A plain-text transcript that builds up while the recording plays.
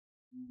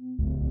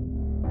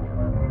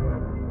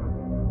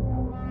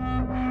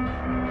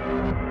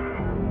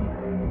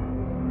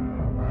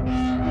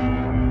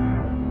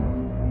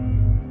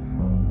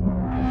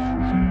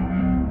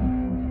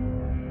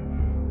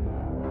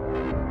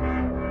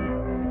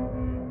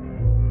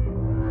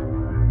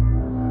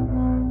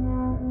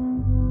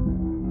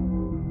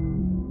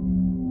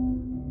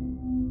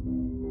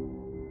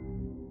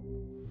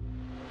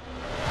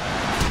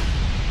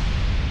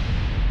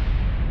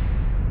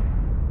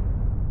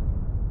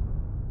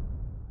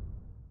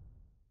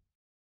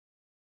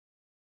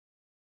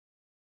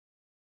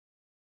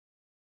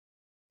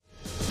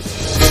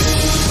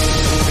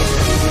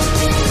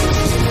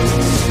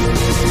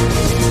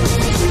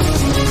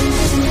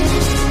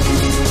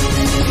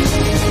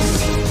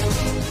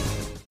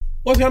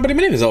What's going on, buddy?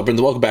 My name is ZealetPrince.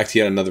 Welcome back to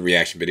yet another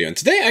reaction video. And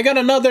today I got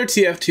another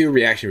TF2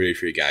 reaction video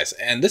for you guys.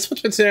 And this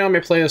one's been sitting on my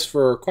playlist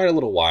for quite a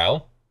little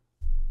while.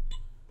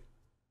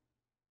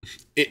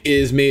 It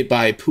is made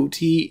by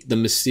Pooty, the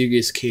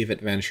Mysterious Cave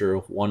Adventure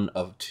 1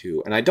 of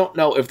 2. And I don't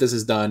know if this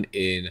is done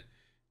in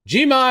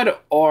Gmod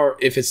or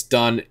if it's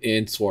done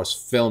in Source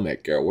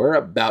Filmmaker. We're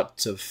about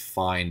to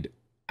find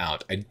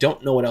out. I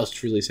don't know what else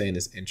to really say in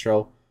this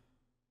intro,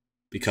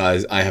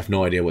 because I have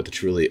no idea what to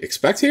truly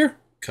expect here.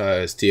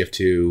 Because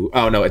TF2,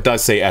 oh no, it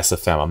does say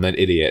SFM. I'm an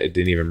idiot. It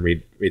didn't even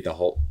read the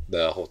whole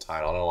title. I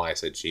don't know why I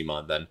said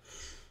Gmod then.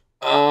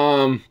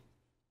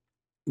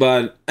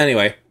 But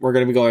anyway, we're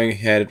gonna be going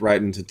ahead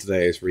right into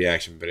today's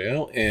reaction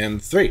video in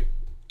 3,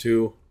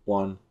 2,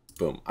 1,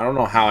 boom. I don't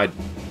know how I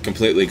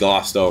completely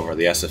glossed over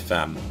the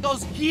SFM.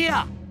 Goes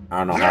here. I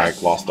don't know how I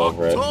glossed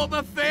over it.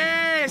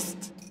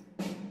 Oktoberfest!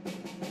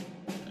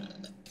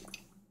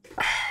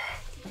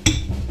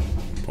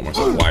 Pull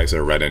myself. Why is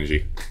there a red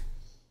NG?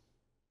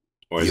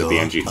 Or is it the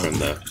NG from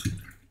the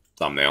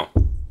thumbnail?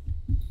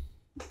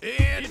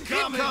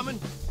 Incoming!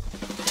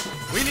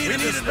 We need a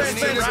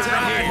dispenser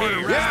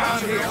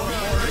right here.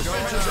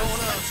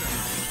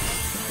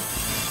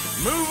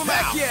 Move them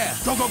back, yeah.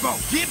 Go, go, go.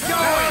 Keep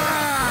going.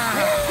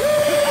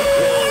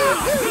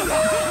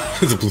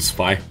 It's a blue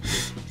spy.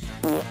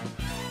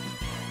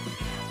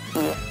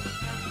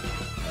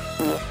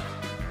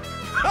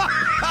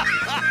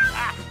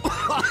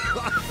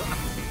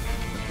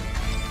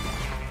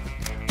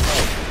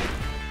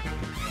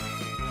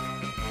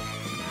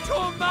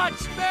 Too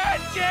much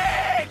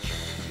magic!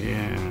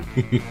 Yeah.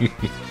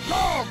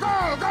 Go,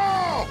 go,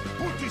 go!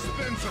 Put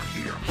dispenser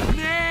here.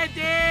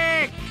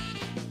 Medic!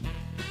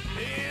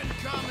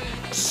 Incoming!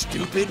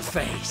 Stupid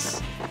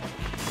face.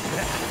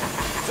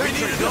 We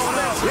need a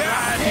dispenser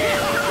right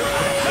here.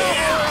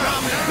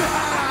 Incoming!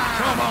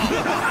 Come on!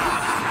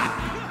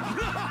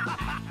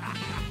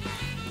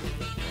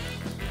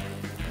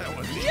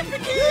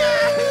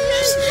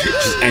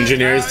 Just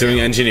engineers doing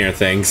engineer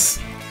things.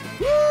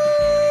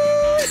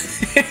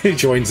 He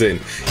joins in.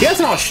 He has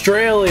an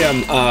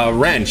Australian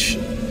wrench.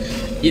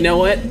 You know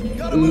what?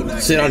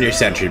 Sit on your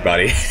sentry,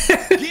 buddy.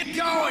 Keep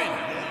going!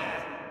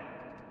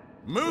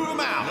 Move them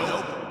out!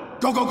 Nope.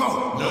 Go, go,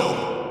 go!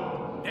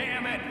 Nope.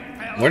 Damn it!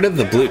 Where did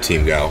the blue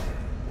team go?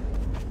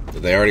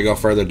 Did they already go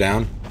further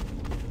down?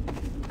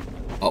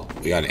 Oh,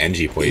 we got an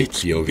NG plate.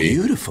 It's POV.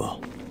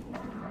 beautiful.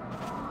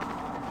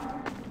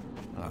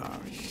 Oh,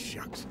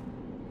 shucks.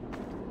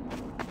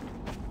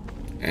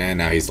 And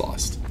now he's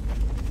lost.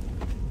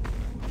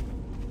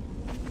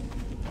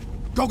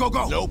 Go, go,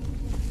 go! Nope.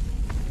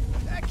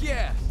 Heck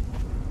yes!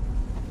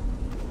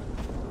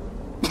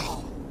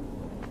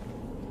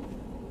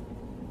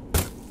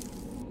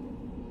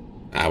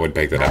 I would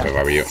pick that up if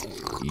I were you.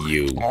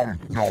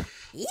 No.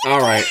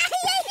 Alright.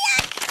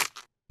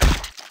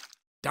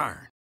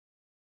 Darn.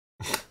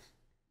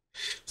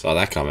 Saw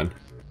that coming.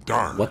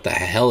 Darn. What the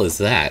hell is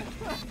that?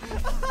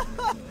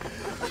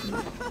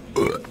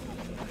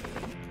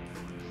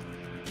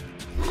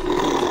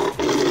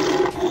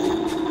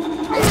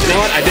 You know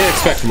what? I did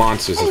expect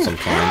monsters of some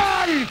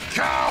kind. Run,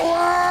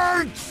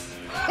 cowards!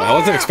 I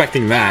wasn't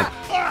expecting that.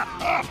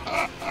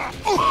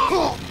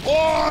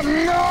 Oh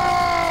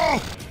no!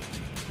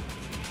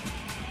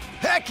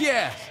 Heck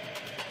yes!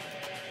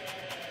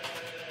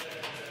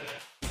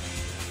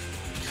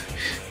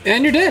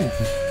 And you're dead.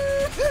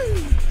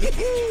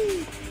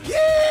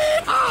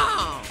 Yeah!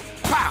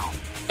 Pow!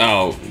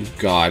 Oh,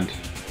 God.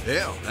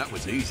 Hell, that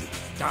was easy.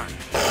 Darn.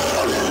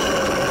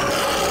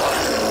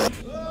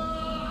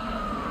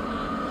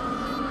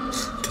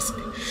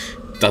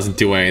 Doesn't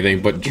do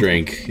anything but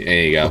drink.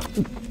 There you go.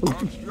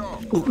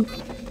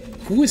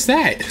 Who is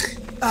that?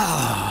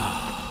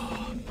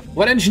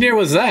 What engineer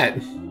was that?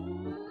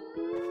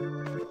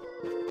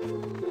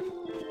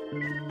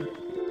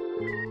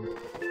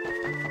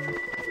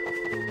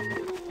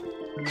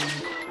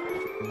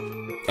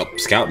 Oh,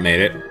 Scout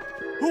made it.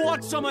 Who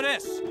wants some of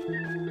this?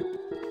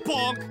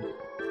 Bonk!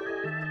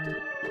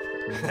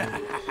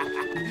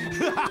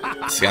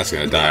 Scout's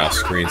gonna die off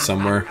screen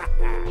somewhere.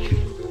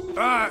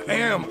 I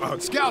am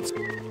Scouts.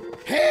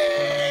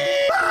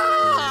 Hey!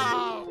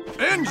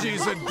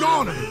 NG's a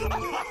goner.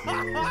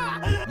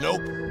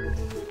 Nope.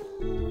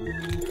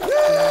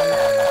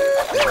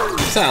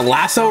 Is that a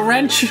lasso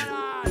wrench?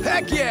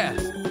 Heck yes!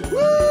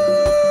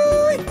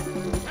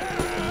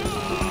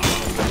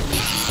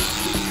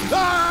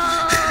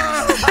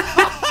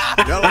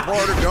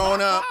 Teleporter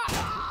going up.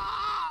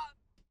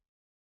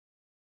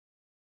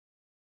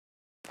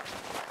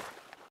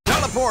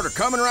 Teleporter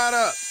coming right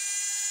up.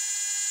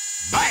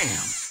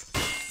 Bam!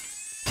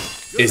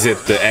 Is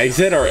it the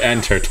exit or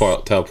enter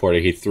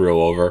teleporter he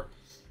threw over?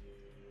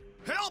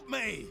 Help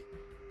me!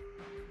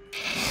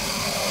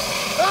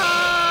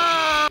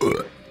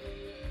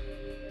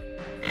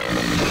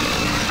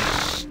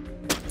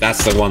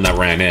 That's the one that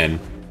ran in.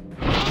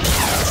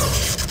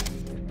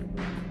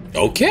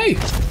 Okay.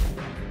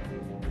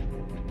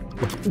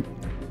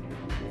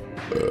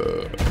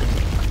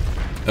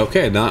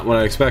 Okay, not what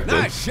I expected.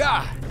 Nice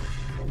shot!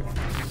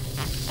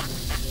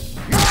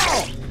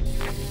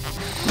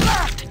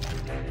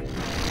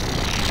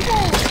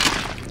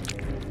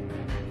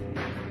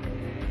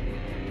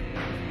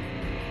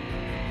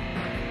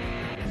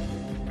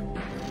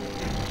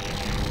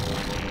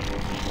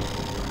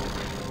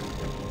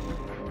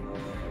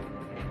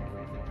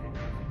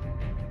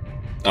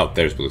 Oh,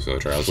 there's Blue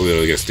Soldier. I was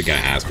literally just gonna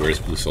ask, where's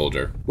Blue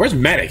Soldier? Where's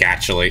Medic,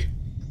 actually?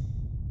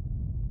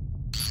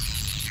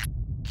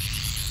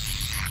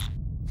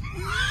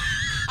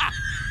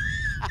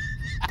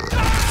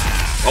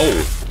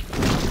 Oh!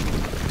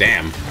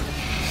 Damn.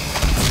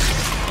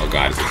 Oh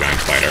god, it's a giant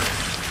spider.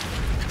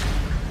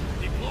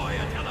 Deploy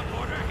a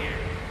teleporter here.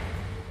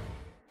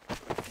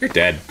 You're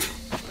dead.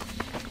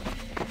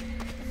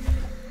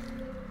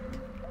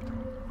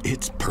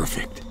 It's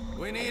perfect.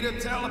 We need a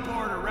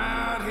teleporter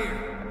right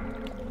here.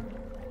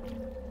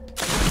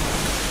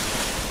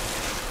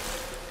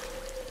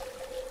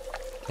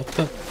 What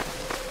the?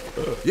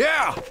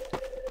 Yeah!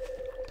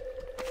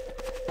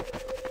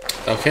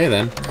 Okay,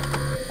 then.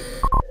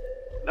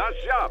 Nice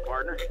job,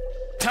 partner.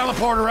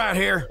 Teleporter right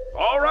here.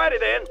 Alrighty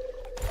then.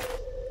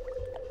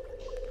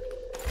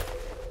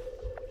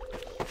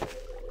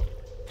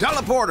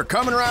 Teleporter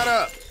coming right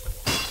up.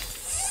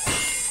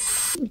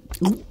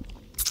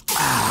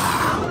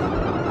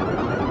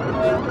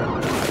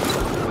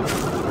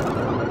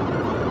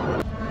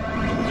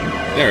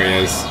 There he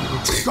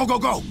is. Go, go,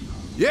 go.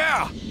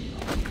 Yeah!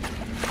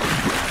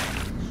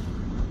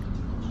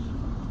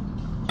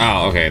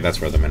 Oh, okay, that's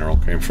where the mineral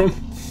came from.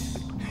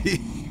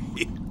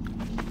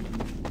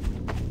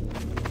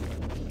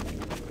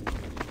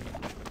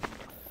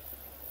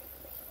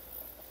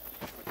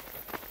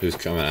 Who's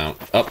coming out?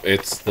 Oh,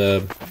 it's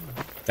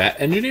that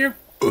engineer?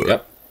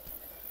 Yep.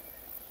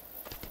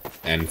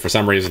 And for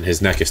some reason,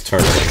 his neck is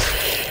turtling.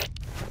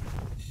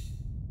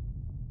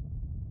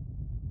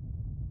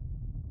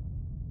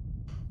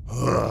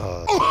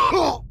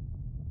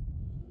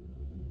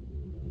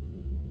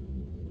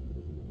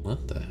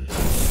 What the?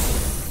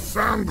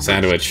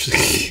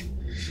 Sandwich.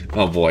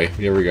 Oh boy,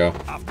 here we go.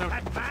 After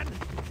that man.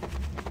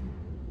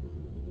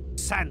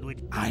 Sandwich.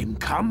 I'm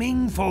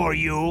coming for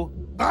you.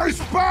 I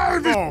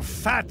spied it! Oh,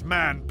 fat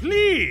man,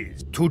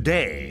 please.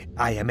 Today,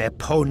 I am a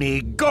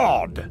pony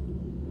god.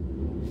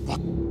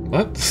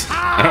 What?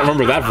 I don't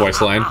remember that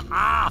voice line.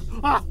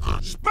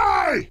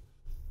 Spy!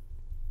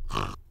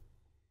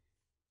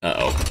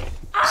 Uh-oh.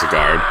 It's a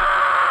guard.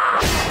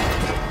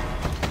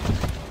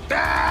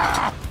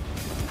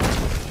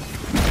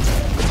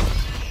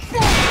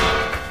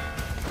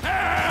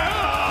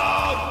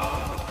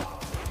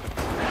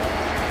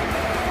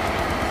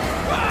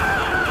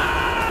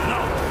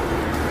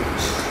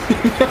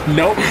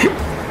 Nope.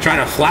 Trying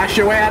to flash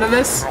your way out of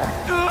this?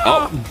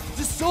 Oh.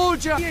 The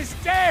soldier is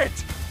dead.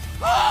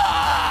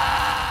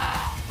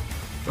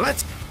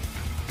 Let's...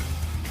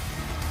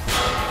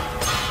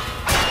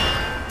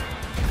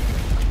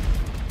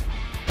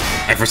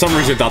 I for some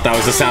reason thought that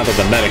was the sound of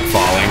the medic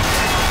falling.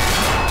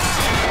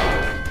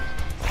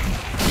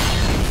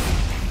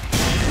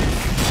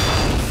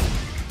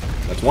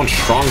 That's one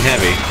strong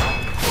heavy.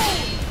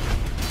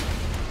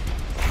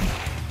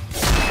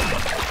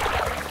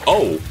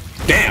 Oh,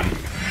 damn.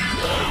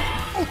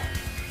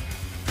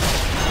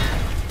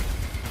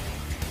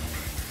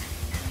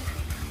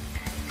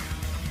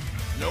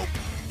 Nope.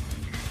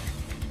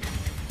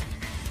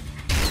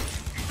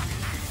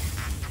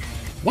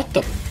 What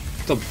the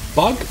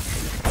bug?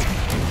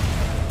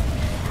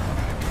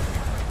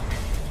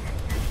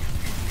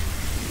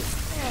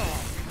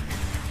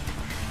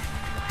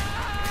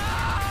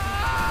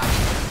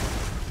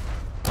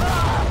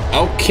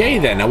 Okay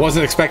then, I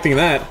wasn't expecting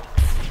that.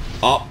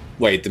 Oh,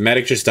 wait, did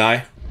medic just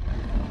die?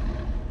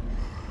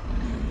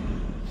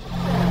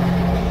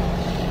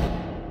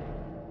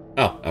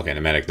 Oh, okay,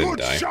 the medic didn't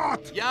Good die.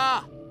 shot!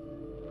 Yeah.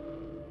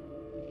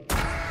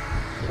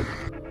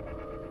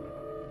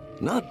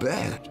 Not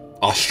bad.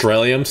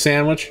 Australian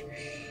sandwich?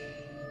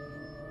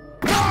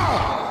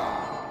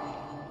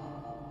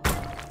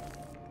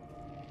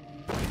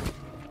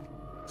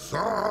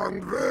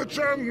 Sandwich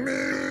and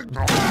meat!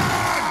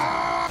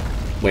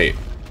 Wait,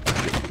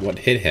 what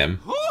hit him?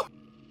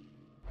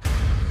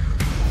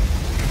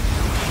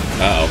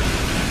 Uh-oh.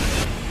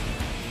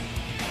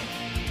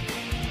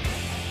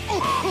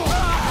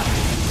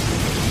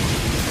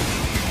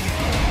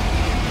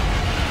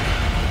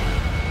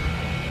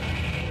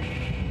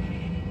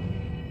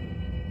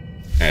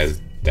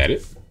 Is that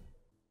it?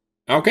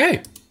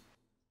 Okay.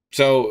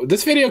 So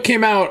this video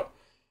came out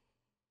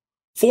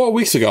 4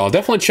 weeks ago. I'll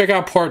definitely check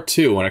out part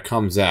 2 when it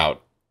comes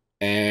out.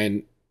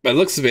 And by the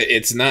looks of it,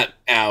 it's not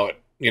out,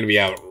 going to be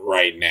out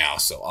right now.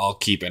 So I'll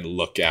keep a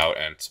lookout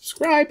and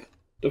subscribe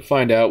to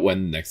find out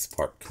when the next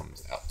part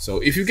comes out. So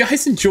if you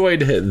guys enjoyed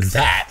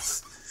that,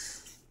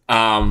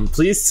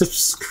 please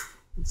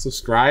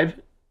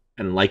subscribe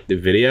and like the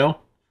video,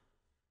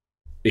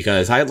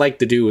 because I like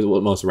to do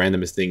the most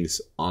randomest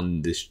things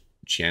on this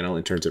channel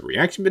in terms of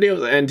reaction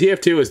videos, and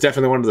TF2 is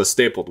definitely one of the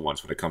stapled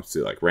ones when it comes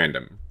to like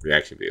random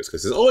reaction videos,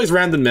 because there's always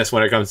randomness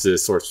when it comes to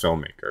source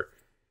filmmaker.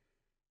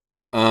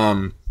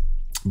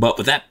 But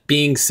with that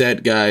being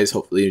said, guys,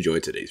 hopefully you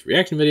enjoyed today's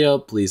reaction video.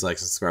 Please like,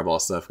 subscribe, all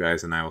that stuff,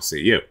 guys, and I will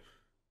see you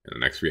in the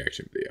next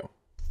reaction video.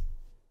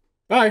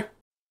 Bye.